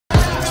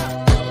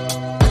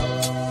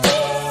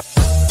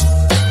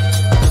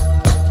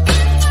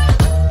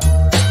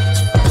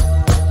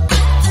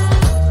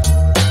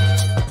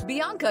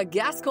Bianca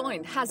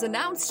Gascoigne has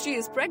announced she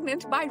is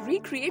pregnant by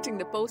recreating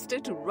the poster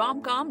to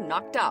rom-com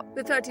Knocked Up.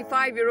 The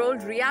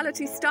 35-year-old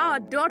reality star,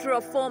 daughter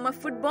of former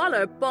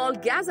footballer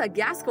Bianca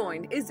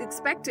Gascoigne, is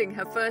expecting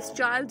her first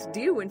child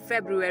due in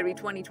February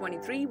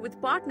 2023 with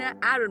partner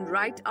Aaron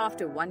Wright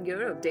after 1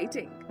 year of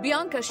dating.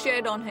 Bianca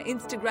shared on her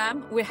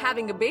Instagram, "We're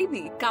having a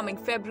baby coming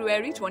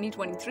February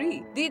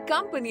 2023. The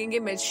accompanying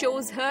image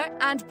shows her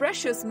and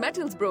precious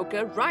metals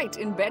broker Wright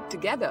in bed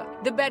together.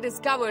 The bed is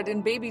covered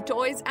in baby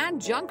toys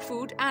and junk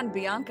food, and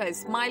Bianca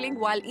is smiling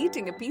while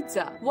eating a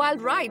pizza, while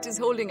Wright is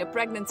holding a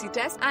pregnancy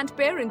test and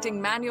parenting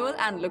manual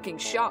and looking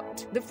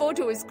shocked. The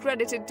photo is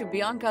credited to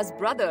Bianca's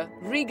brother,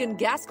 Regan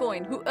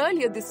Gascoigne, who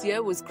earlier this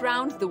year was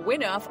crowned the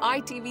winner of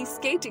ITV's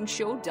skating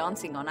show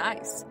Dancing on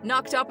Ice.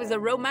 Knocked Up is a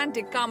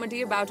romantic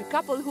comedy about a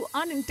couple who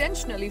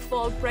unintentionally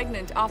fall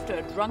pregnant after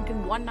a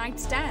drunken one-night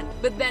stand,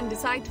 but then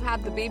decide to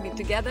have the baby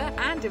together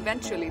and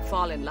eventually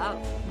fall in love.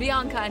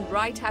 Bianca and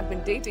Wright have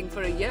been dating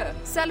for a year,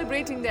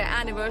 celebrating their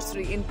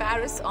anniversary in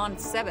Paris on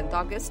 7th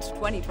August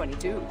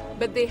 2022.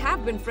 But they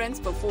have been friends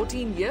for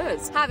 14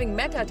 years, having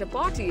met at a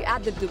party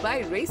at the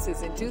Dubai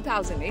races in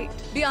 2008.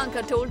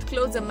 Bianca told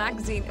Closer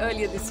magazine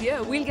earlier this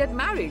year, "We'll get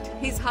married.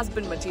 He's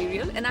husband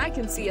material and I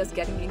can see us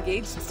getting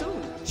engaged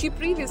soon." She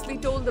previously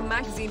told the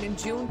magazine in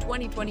June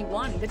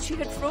 2021 that she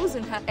had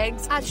frozen her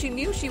eggs as she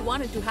knew she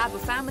wanted to have a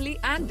family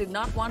and did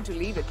not want to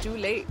leave it too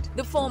late.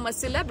 The former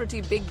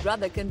celebrity Big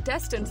Brother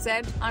contestant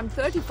said, "I'm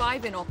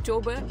 35 in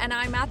October and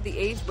I'm at the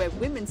age where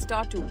women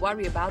start to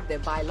worry about their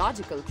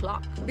biological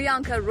clock."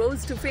 Bianca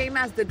rose to fame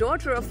as the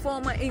daughter of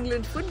former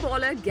England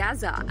footballer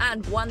Gazza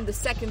and won the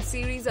second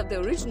series of the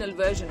original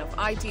version of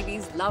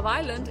ITV's Love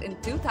Island in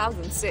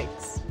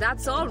 2006.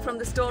 That's all from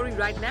the story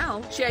right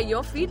now. Share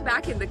your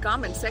feedback in the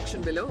comment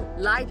section below.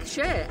 Like,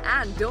 share,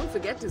 and don't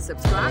forget to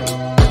subscribe.